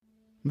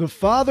The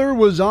father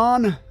was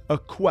on a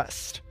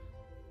quest,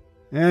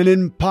 an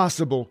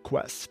impossible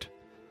quest,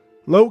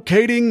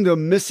 locating the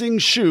missing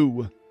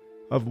shoe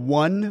of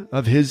one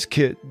of his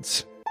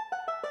kids.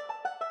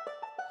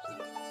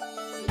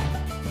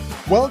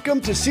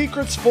 Welcome to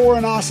Secrets for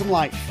an Awesome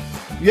Life.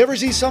 You ever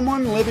see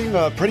someone living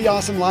a pretty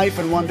awesome life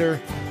and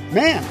wonder,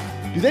 man,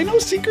 do they know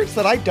secrets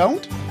that I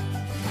don't?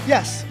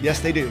 Yes,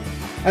 they do.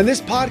 And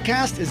this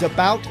podcast is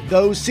about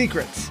those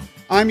secrets.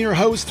 I'm your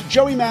host,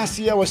 Joey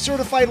Mascio, a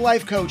certified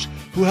life coach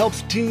who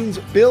helps teens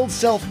build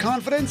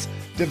self-confidence,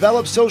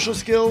 develop social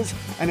skills,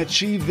 and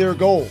achieve their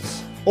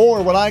goals,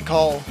 or what I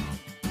call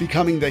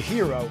becoming the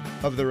hero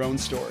of their own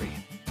story.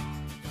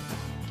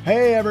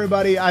 Hey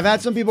everybody, I've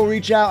had some people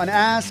reach out and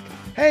ask,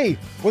 hey,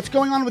 what's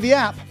going on with the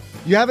app?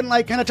 You haven't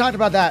kind of talked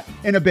about that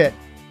in a bit.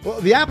 Well,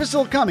 the app is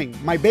still coming.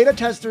 My beta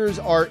testers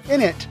are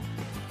in it,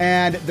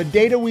 and the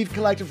data we've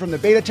collected from the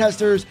beta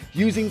testers,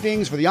 using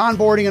things for the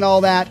onboarding and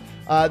all that,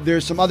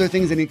 there's some other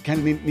things that need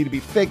to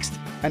be fixed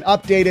and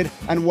updated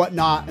and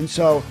whatnot. And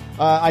so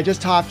I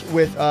just talked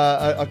with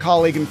a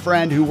colleague and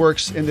friend who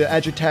works in the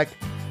edutech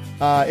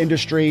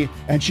industry,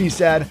 and she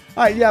said,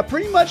 all right, yeah,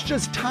 pretty much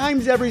just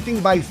times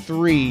everything by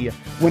 3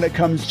 when it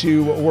comes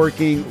to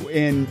working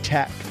in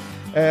tech.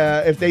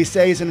 If they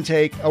say it's going to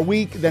take a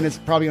week, then it's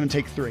probably going to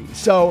take 3.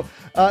 So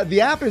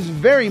the app is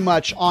very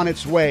much on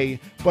its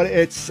way, but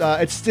it's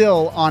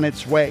still on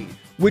its way.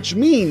 Which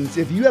means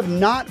if you have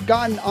not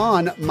gotten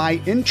on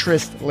my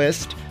interest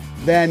list,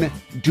 then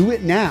do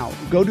it now.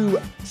 Go to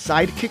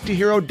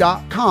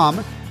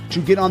sidekicktohero.com to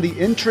get on the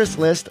interest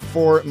list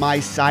for my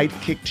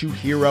Sidekick to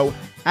Hero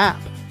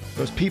app.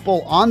 Those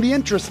people on the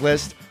interest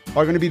list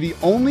are going to be the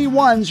only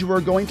ones who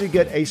are going to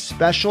get a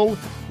special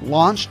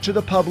launch to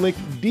the public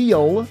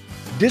deal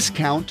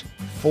discount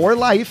for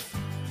life.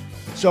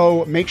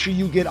 So make sure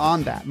you get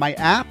on that. My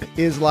app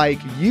is like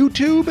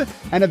YouTube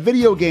and a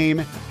video game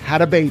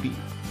had a baby.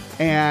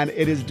 And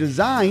it is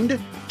designed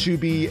to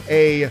be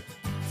a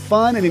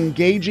fun and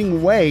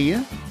engaging way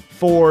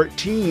for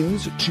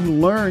teens to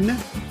learn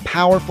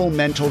powerful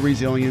mental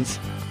resilience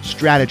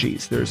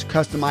strategies. There's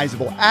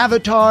customizable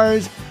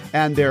avatars,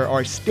 and there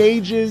are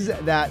stages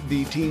that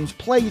the teens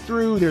play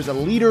through. There's a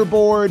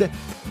leaderboard.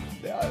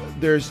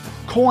 There's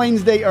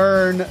coins they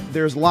earn.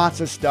 There's lots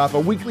of stuff. A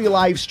weekly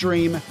live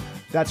stream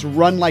that's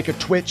run like a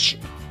Twitch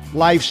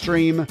live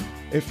stream.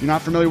 If you're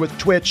not familiar with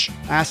Twitch,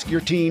 ask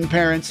your teen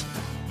parents.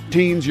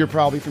 Teens, you're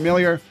probably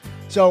familiar.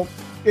 So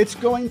it's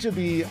going to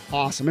be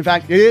awesome. In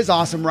fact, it is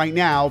awesome right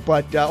now,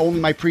 but only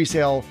my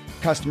pre-sale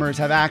customers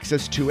have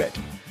access to it.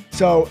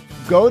 So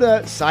go to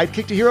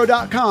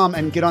sidekicktohero.com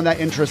and get on that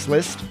interest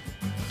list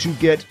to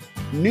get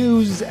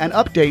news and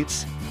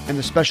updates and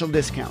the special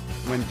discount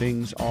when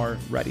things are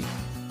ready.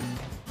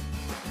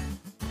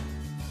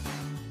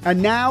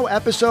 And now,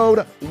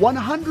 episode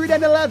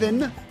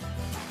 111,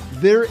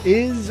 there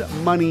is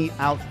money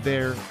out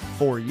there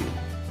for you.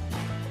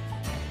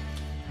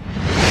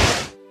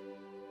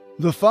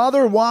 The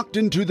father walked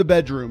into the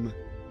bedroom.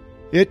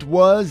 It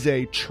was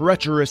a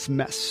treacherous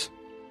mess.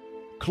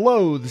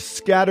 Clothes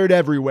scattered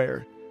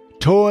everywhere,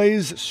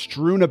 toys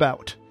strewn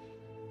about.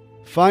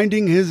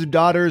 Finding his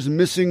daughter's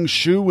missing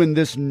shoe in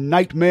this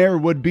nightmare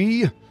would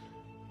be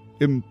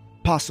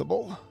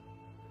impossible.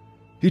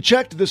 He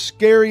checked the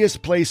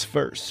scariest place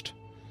first,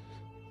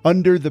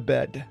 under the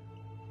bed.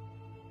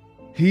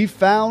 He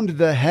found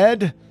the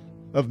head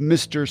of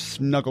Mr.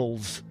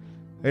 Snuggles,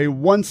 a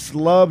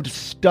once-loved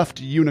stuffed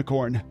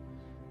unicorn.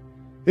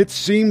 It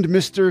seemed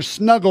Mr.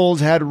 Snuggles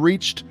had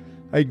reached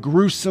a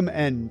gruesome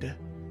end,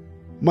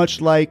 much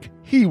like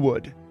he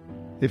would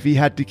if he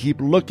had to keep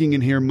looking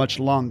in here much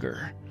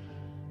longer.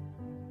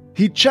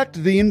 He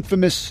checked the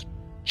infamous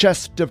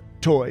chest of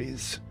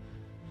toys.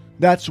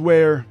 That's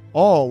where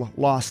all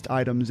lost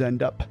items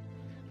end up.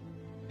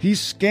 He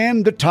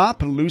scanned the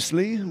top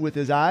loosely with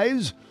his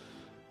eyes,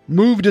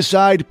 moved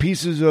aside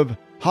pieces of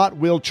Hot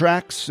Wheel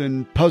tracks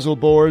and puzzle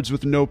boards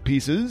with no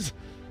pieces.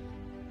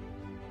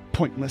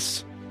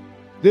 Pointless.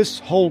 This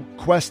whole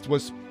quest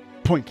was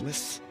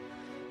pointless.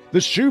 The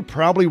shoe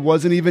probably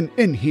wasn't even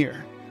in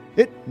here.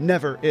 It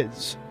never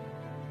is.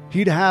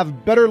 He'd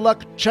have better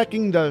luck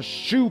checking the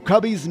shoe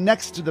cubbies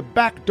next to the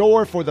back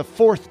door for the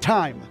 4th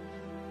time.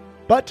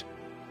 But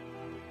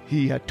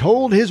he had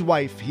told his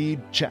wife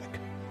he'd check.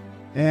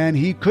 And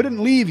he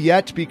couldn't leave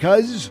yet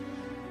because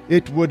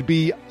it would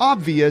be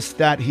obvious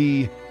that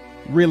he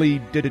really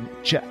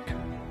didn't check.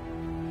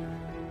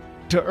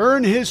 To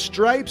earn his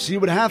stripes, he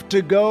would have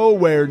to go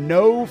where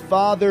no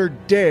father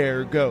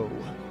dare go.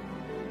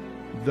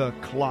 The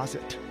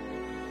closet.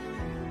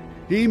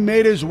 He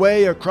made his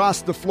way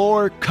across the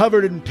floor,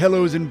 covered in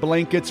pillows and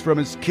blankets from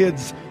his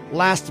kid's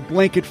last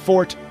blanket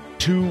fort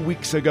 2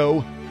 weeks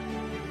ago.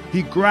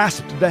 He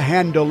grasped the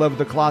handle of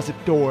the closet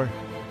door,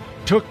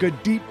 took a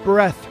deep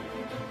breath,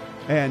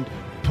 and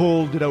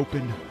pulled it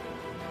open.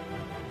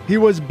 He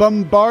was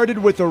bombarded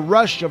with a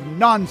rush of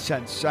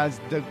nonsense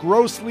as the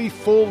grossly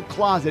full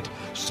closet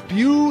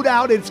spewed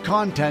out its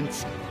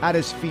contents at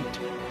his feet.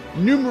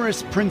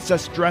 Numerous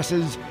princess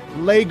dresses,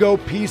 Lego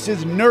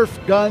pieces,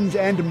 Nerf guns,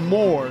 and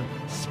more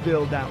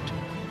spilled out.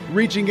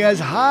 reaching as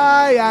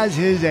high as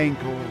his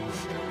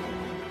ankles.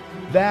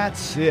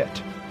 That's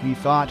it, he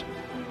thought.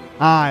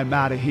 I'm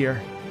out of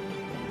here.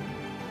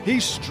 He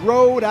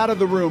strode out of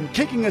the room,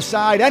 kicking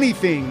aside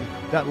anything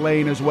that lay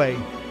in his way.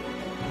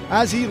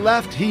 As he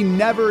left, he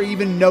never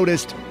even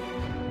noticed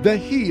the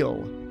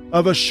heel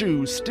of a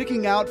shoe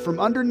sticking out from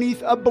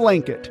underneath a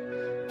blanket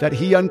that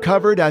he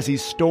uncovered as he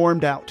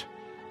stormed out.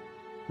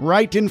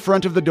 Right in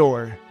front of the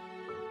door.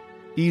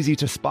 Easy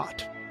to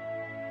spot.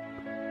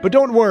 But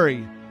don't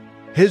worry,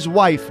 his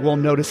wife will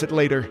notice it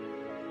later,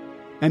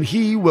 and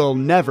he will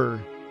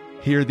never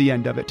hear the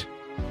end of it.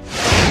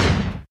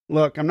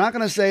 Look, I'm not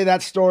going to say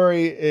that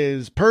story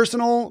is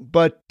personal,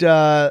 but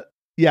yeah,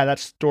 that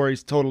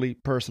story's totally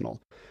personal.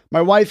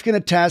 My wife can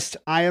attest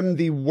I am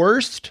the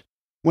worst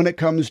when it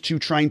comes to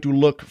trying to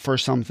look for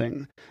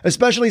something,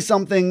 especially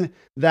something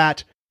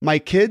that my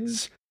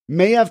kids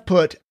may have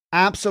put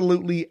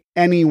absolutely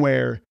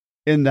anywhere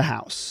in the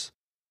house.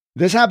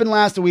 This happened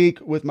last week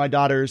with my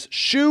daughter's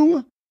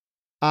shoe.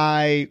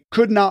 I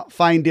could not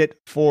find it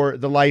for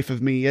the life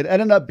of me. It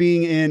ended up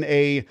being in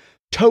a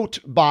tote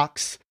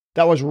box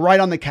that was right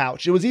on the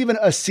couch. It was even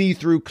a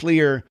see-through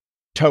clear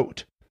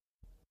tote.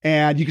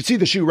 And you could see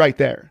the shoe right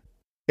there.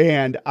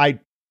 And I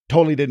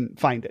totally didn't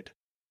find it.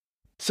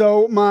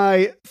 So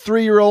my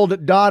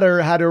 3-year-old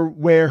daughter had to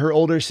wear her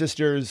older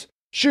sister's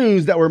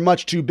shoes that were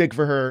much too big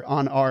for her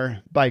on our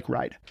bike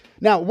ride.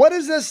 Now, what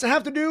does this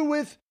have to do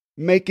with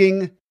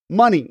making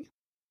money?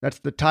 That's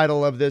the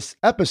title of this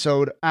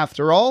episode.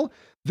 After all,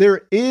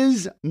 there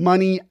is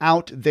money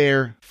out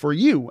there for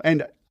you.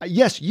 And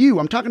yes, you,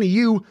 I'm talking to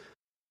you,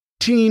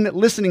 teen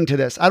listening to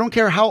this. I don't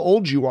care how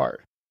old you are.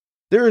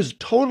 There is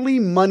totally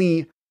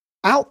money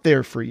out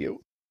there for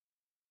you.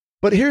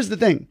 But here's the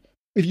thing.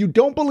 If you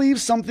don't believe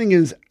something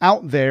is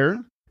out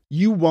there,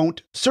 you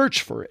won't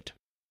search for it.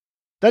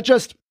 That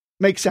just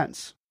makes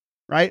sense,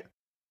 right?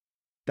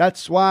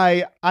 That's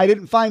why I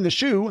didn't find the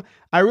shoe.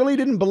 I really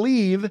didn't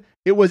believe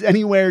it was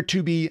anywhere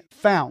to be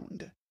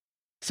found.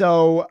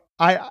 So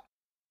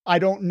I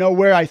don't know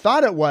where I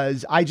thought it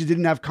was. I just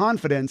didn't have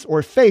confidence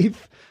or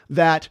faith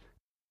that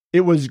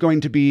it was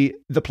going to be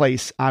the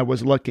place I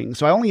was looking.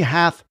 So I only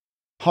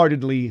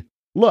half-heartedly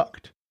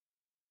looked.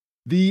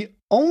 The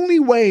only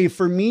way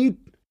for me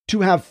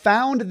to have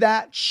found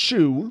that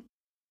shoe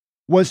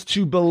was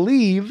to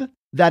believe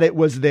that it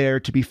was there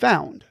to be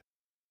found,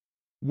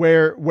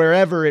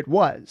 wherever it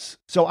was.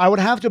 So I would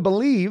have to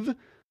believe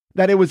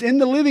that it was in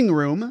the living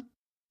room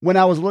when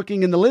I was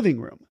looking in the living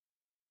room.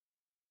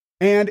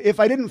 And if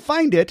I didn't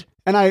find it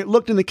and I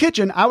looked in the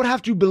kitchen, I would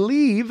have to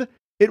believe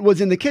it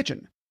was in the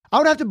kitchen. I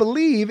would have to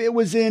believe it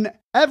was in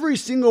every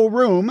single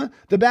room,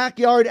 the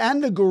backyard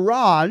and the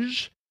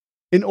garage,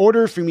 in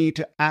order for me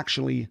to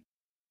actually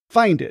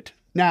find it.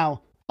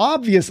 Now,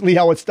 obviously,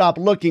 I would stop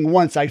looking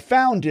once I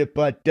found it,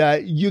 but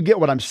you get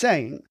what I'm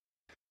saying.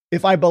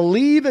 If I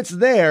believe it's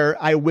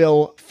there, I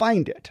will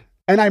find it.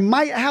 And I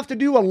might have to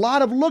do a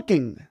lot of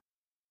looking,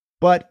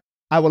 but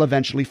I will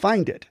eventually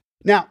find it.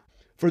 Now,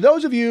 for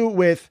those of you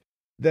with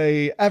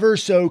the ever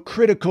so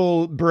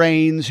critical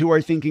brains who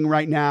are thinking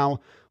right now,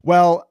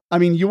 well, I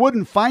mean, you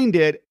wouldn't find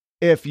it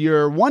if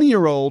your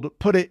 1-year-old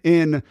put it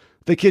in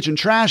the kitchen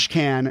trash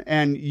can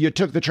and you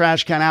took the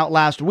trash can out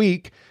last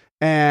week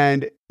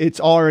and it's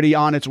already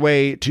on its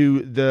way to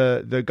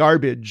the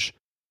garbage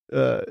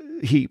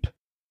heap.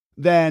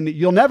 Then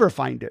you'll never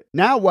find it.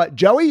 Now what,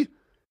 Joey?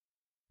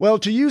 Well,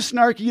 to you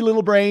snarky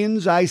little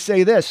brains, I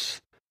say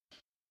this.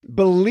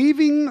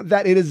 Believing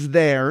that it is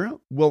there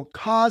will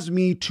cause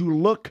me to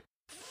look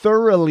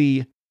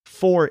thoroughly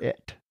for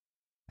it.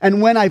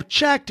 And when I've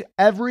checked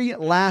every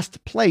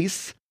last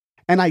place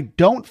and I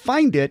don't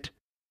find it,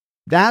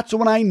 that's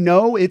when I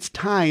know it's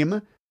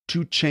time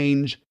to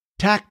change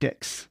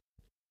tactics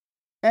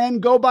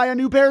and go buy a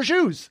new pair of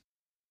shoes.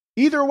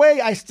 Either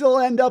way, I still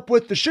end up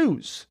with the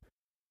shoes.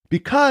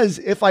 Because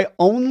if I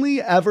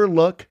only ever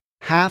look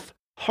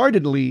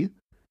half-heartedly,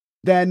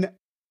 then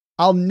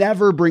I'll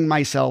never bring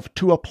myself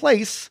to a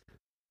place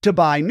to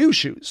buy new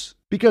shoes.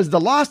 Because the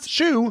lost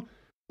shoe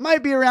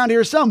might be around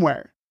here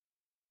somewhere.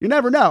 You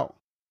never know.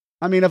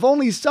 I mean, if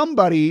only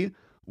somebody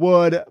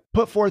would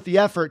put forth the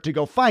effort to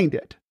go find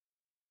it.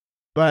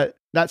 But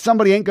that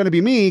somebody ain't going to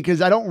be me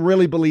because I don't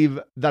really believe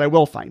that I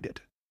will find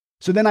it.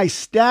 So then I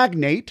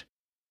stagnate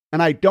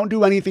and I don't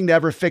do anything to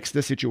ever fix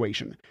the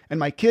situation. And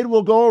my kid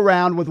will go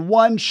around with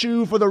one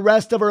shoe for the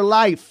rest of her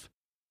life.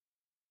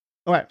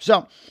 All right,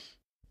 so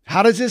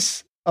how does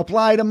this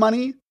apply to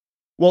money?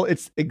 Well,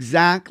 it's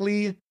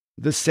exactly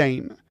the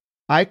same.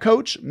 I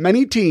coach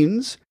many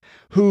teens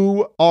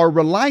who are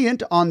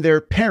reliant on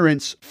their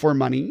parents for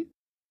money,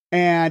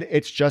 and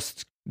it's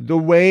just the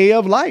way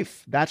of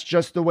life. That's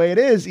just the way it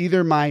is.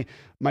 Either my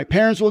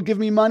parents will give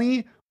me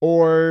money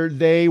or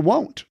they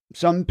won't.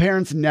 Some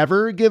parents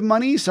never give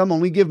money. Some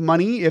only give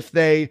money if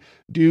they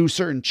do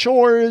certain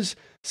chores.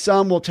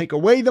 Some will take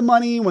away the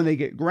money when they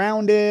get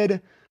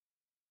grounded.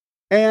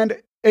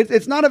 And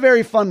it's not a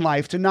very fun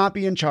life to not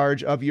be in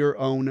charge of your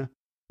own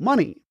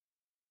money.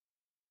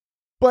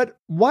 But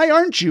why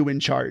aren't you in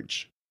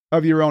charge?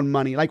 of your own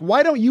money? Like,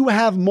 why don't you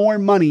have more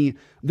money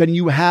than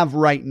you have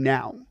right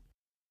now?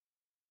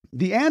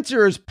 The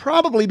answer is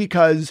probably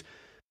because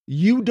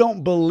you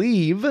don't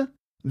believe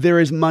there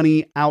is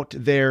money out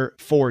there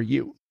for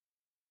you.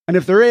 And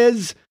if there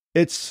is,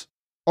 it's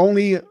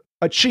only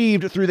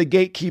achieved through the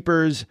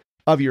gatekeepers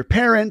of your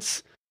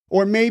parents,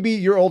 or maybe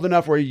you're old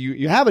enough where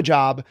you have a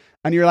job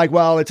and you're like,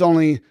 well, it's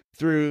only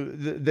through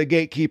the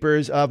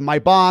gatekeepers of my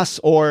boss,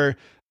 or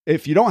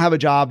if you don't have a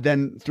job,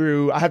 then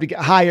through I have to get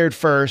hired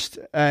first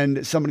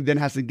and somebody then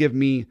has to give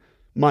me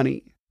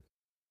money.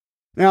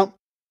 Now,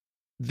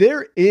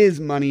 there is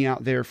money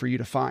out there for you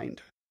to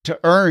find, to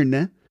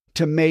earn,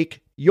 to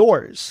make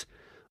yours.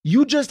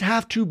 You just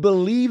have to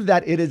believe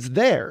that it is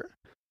there.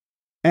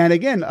 And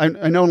again,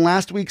 I know in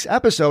last week's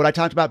episode, I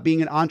talked about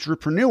being an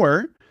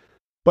entrepreneur,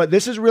 but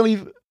this is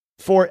really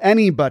for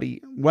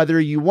anybody, whether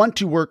you want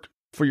to work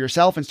for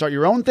yourself and start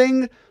your own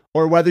thing,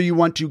 or whether you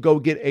want to go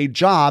get a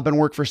job and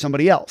work for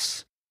somebody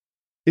else.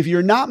 If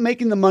you're not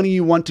making the money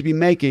you want to be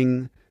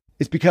making,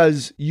 it's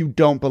because you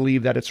don't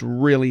believe that it's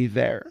really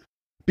there.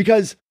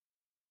 Because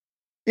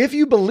if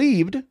you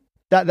believed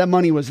that that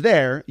money was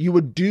there, you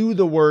would do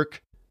the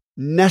work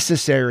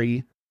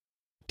necessary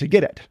to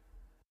get it.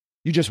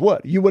 You just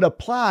would. You would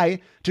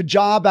apply to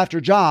job after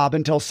job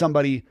until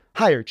somebody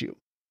hired you.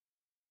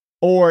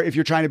 Or if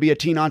you're trying to be a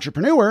teen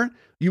entrepreneur,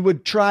 you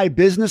would try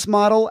business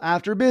model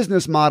after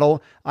business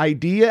model,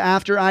 idea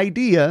after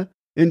idea,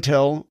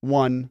 until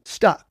one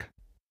stuck.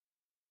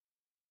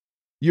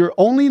 You're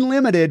only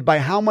limited by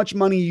how much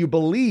money you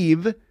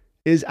believe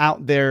is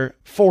out there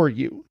for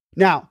you.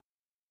 Now,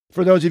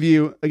 for those of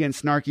you, again,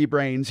 snarky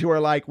brains who are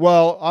like,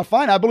 well,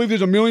 fine, I believe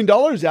there's $1 million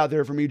out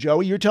there for me,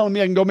 Joey. You're telling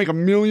me I can go make $1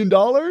 million?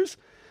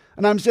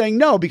 And I'm saying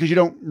no, because you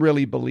don't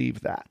really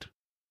believe that.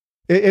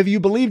 If you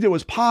believed it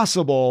was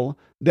possible,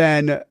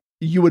 then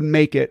you would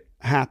make it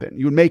happen.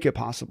 You would make it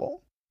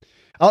possible.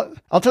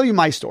 I'll tell you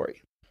my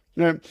story.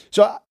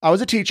 So I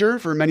was a teacher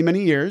for many,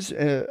 many years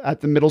at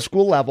the middle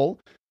school level.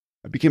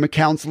 I became a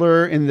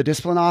counselor in the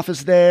discipline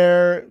office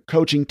there,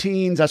 coaching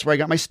teens. That's where I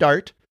got my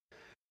start.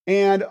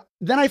 And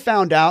then I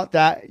found out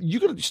that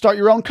you could start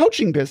your own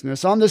coaching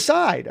business on the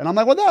side. And I'm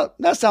like, well,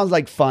 that sounds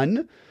like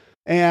fun.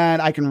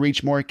 And I can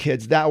reach more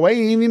kids that way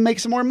and even make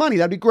some more money.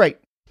 That'd be great.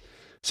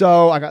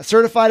 So I got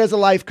certified as a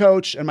life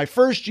coach. And my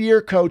first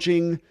year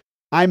coaching,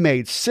 I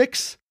made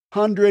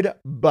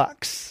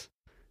 $600.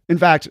 In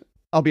fact,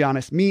 I'll be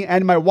honest, me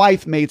and my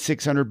wife made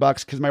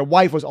 $600 because my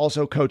wife was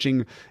also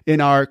coaching in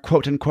our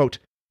quote unquote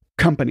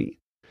company.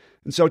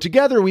 And so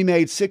together we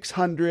made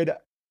 600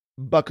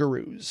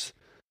 buckaroos.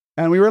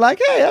 And we were like,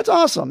 hey, that's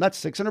awesome.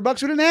 That's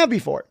 $600 we didn't have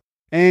before.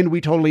 And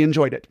we totally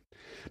enjoyed it.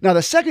 Now,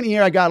 the second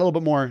year, I got a little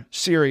bit more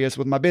serious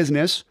with my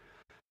business.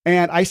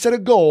 And I set a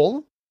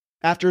goal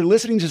after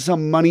listening to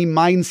some money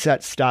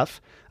mindset stuff.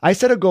 I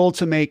set a goal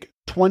to make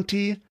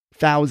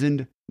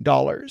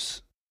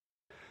 $20,000.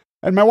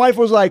 And my wife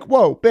was like,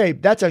 whoa,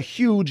 babe, that's a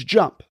huge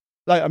jump.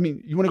 Like, I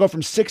mean, you want to go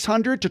from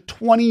 $600 to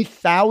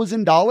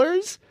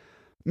 $20,000?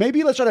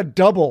 Maybe let's try to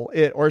double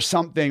it or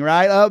something,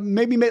 right?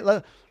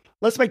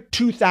 Let's make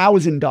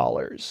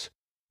 $2,000.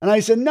 And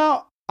I said,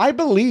 no, I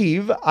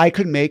believe I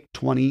could make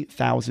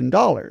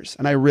 $20,000.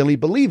 And I really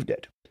believed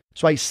it.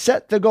 So I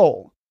set the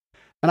goal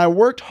and I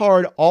worked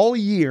hard all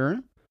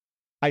year.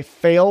 I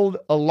failed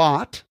a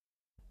lot.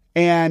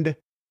 And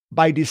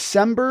by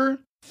December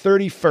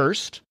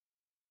 31st,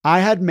 I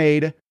had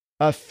made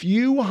a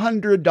few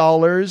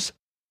 $100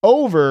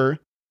 over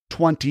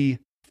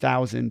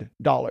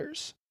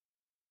 $20,000.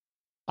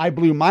 I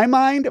blew my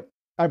mind.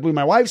 I blew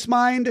my wife's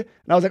mind. And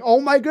I was like, oh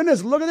my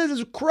goodness, look at this. This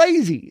is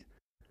crazy.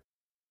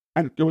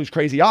 And it was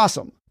crazy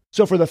awesome.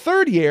 So for the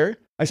third year,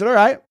 I said, all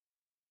right,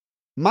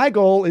 my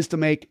goal is to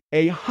make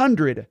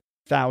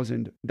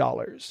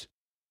 $100,000.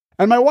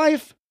 And my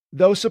wife,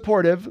 though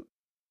supportive,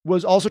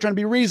 was also trying to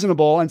be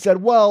reasonable and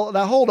said, well,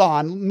 now hold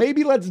on,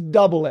 maybe let's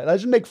double it.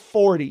 Let's just make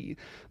 40,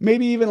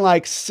 maybe even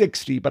like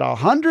 60, but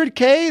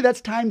 $100K,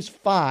 that's times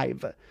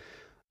 5.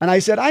 And I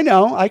said, I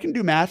know, I can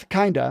do math,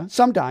 kinda.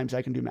 Sometimes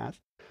I can do math.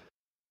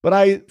 But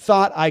I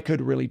thought I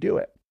could really do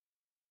it.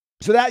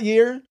 So that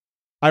year,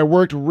 I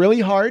worked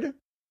really hard.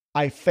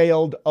 I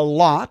failed a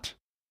lot.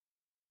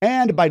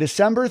 And by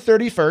December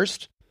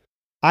 31st,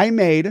 I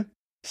made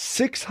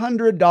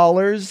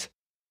 $600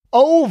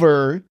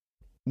 over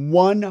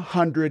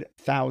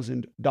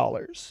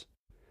 $100,000.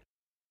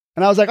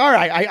 And I was like, all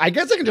right, I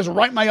guess I can just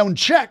write my own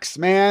checks,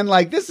 man.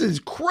 Like, this is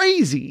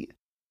crazy.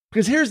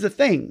 Because here's the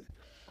thing.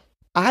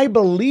 I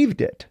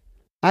believed it.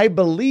 I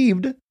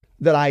believed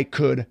that I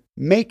could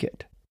make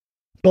it.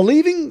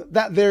 Believing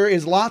that there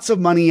is lots of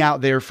money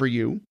out there for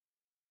you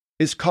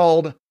is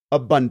called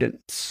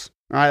abundance.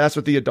 All right, that's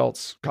what the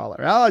adults call it.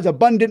 Well, it's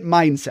abundant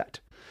mindset.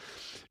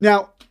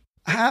 Now,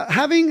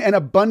 having an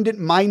abundant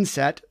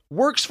mindset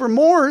works for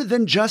more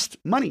than just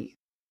money.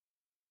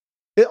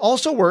 It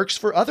also works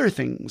for other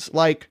things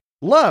like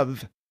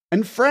love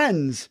and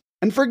friends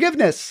and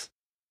forgiveness.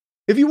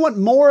 If you want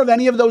more of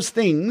any of those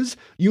things,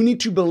 you need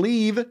to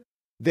believe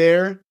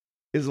there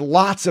is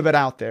lots of it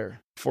out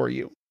there for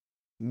you,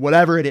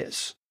 whatever it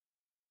is.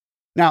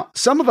 Now,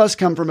 some of us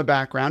come from a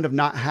background of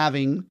not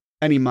having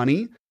any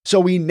money, so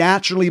we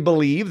naturally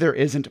believe there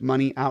isn't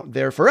money out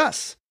there for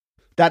us,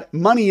 that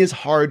money is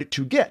hard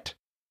to get.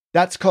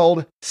 That's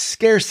called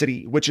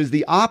scarcity, which is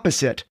the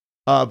opposite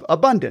of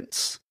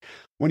abundance.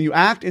 When you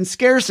act in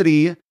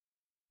scarcity,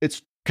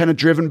 it's kind of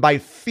driven by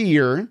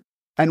fear.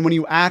 And when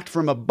you act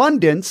from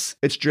abundance,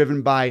 it's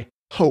driven by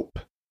hope.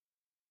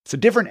 It's a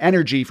different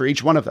energy for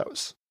each one of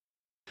those.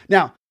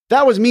 Now,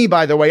 that was me,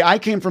 by the way. I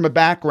came from a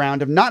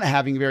background of not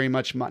having very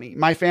much money.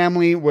 My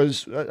family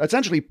was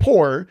essentially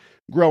poor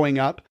growing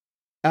up.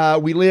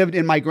 We lived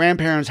in my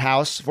grandparents'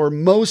 house for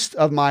most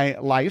of my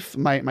life,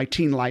 my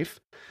teen life.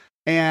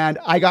 And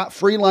I got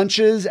free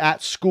lunches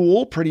at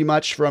school pretty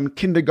much from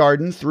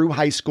kindergarten through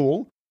high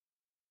school.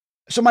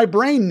 So my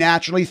brain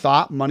naturally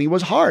thought money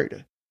was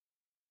hard.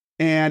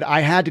 And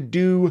I had to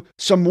do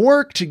some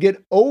work to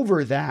get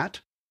over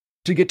that,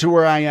 to get to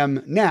where I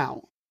am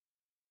now.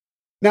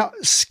 Now,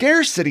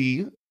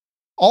 scarcity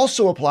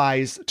also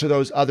applies to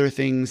those other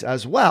things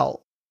as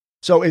well.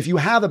 So if you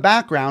have a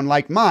background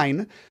like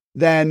mine,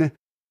 then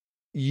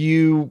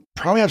you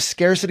probably have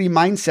scarcity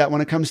mindset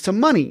when it comes to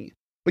money.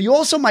 But you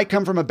also might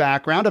come from a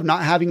background of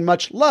not having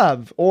much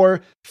love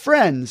or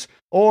friends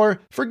or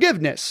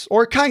forgiveness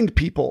or kind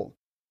people.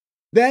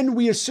 Then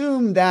we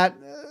assume that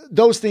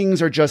those things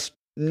are just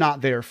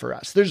not there for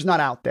us. They're just not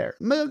out there.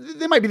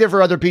 They might be there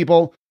for other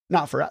people,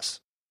 not for us.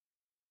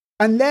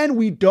 And then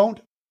we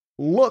don't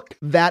look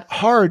that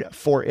hard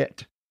for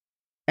it.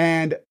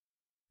 And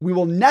we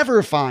will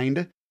never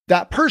find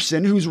that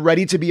person who's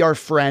ready to be our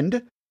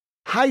friend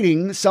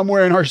hiding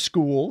somewhere in our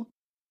school,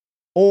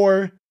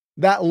 or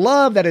that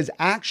love that is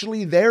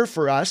actually there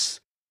for us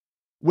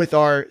with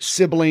our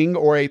sibling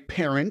or a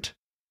parent,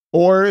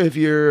 or if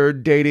you're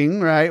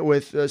dating, right,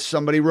 with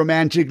somebody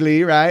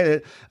romantically,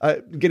 right,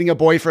 getting a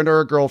boyfriend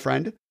or a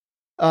girlfriend.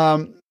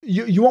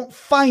 You won't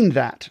find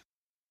that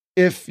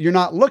if you're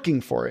not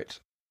looking for it.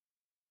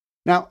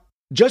 Now,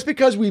 just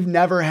because we've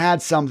never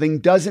had something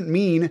doesn't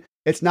mean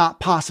it's not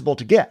possible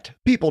to get.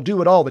 People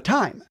do it all the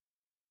time.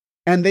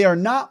 And they are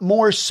not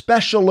more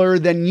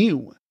specialer than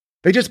you.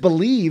 They just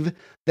believe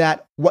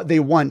that what they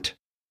want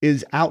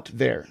is out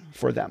there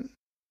for them.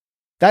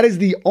 That is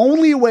the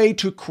only way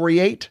to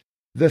create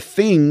the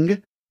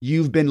thing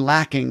you've been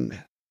lacking,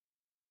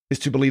 is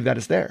to believe that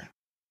it's there.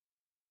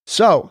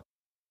 So,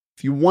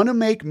 if you want to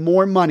make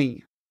more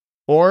money,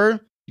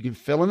 or you can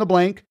fill in the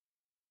blank,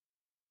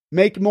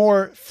 make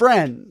more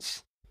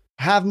friends,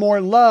 have more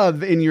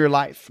love in your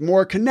life,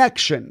 more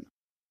connection,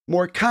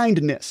 more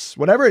kindness,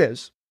 whatever it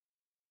is,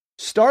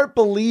 start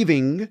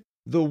believing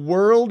the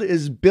world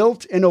is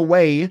built in a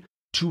way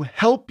to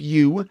help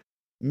you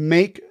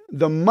make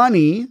the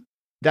money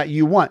that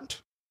you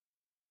want.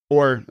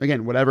 Or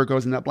again, whatever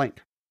goes in that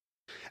blank.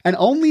 And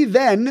only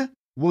then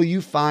will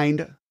you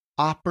find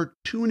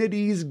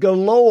opportunities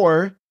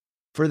galore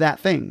for that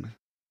thing,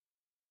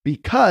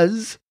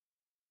 because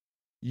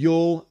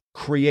you'll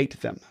create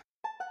them.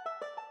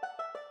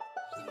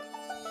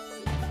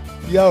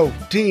 Yo,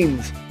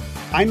 teens,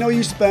 I know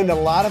you spend a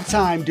lot of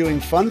time doing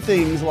fun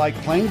things like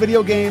playing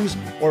video games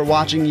or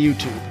watching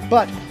YouTube,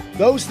 but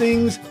those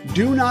things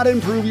do not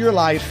improve your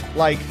life,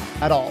 like,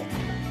 at all.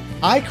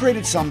 I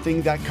created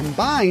something that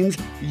combines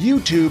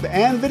YouTube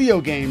and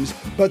video games,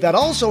 but that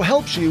also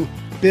helps you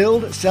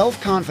build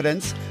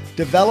self-confidence,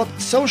 develop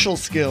social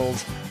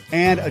skills,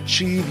 and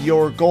achieve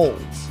your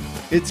goals.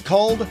 It's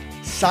called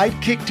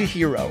Sidekick to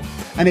Hero,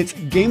 and it's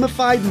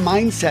gamified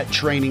mindset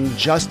training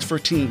just for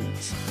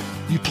teens.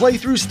 You play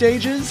through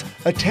stages,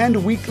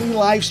 attend weekly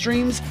live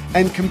streams,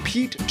 and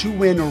compete to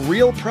win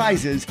real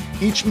prizes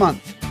each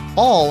month,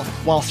 all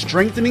while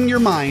strengthening your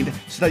mind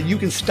so that you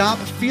can stop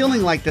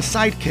feeling like the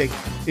sidekick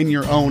in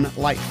your own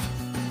life.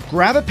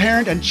 Grab a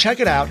parent and check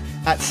it out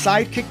at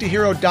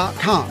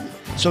sidekicktohero.com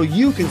so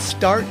you can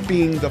start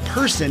being the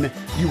person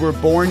you were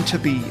born to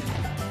be,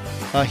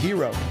 a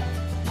hero.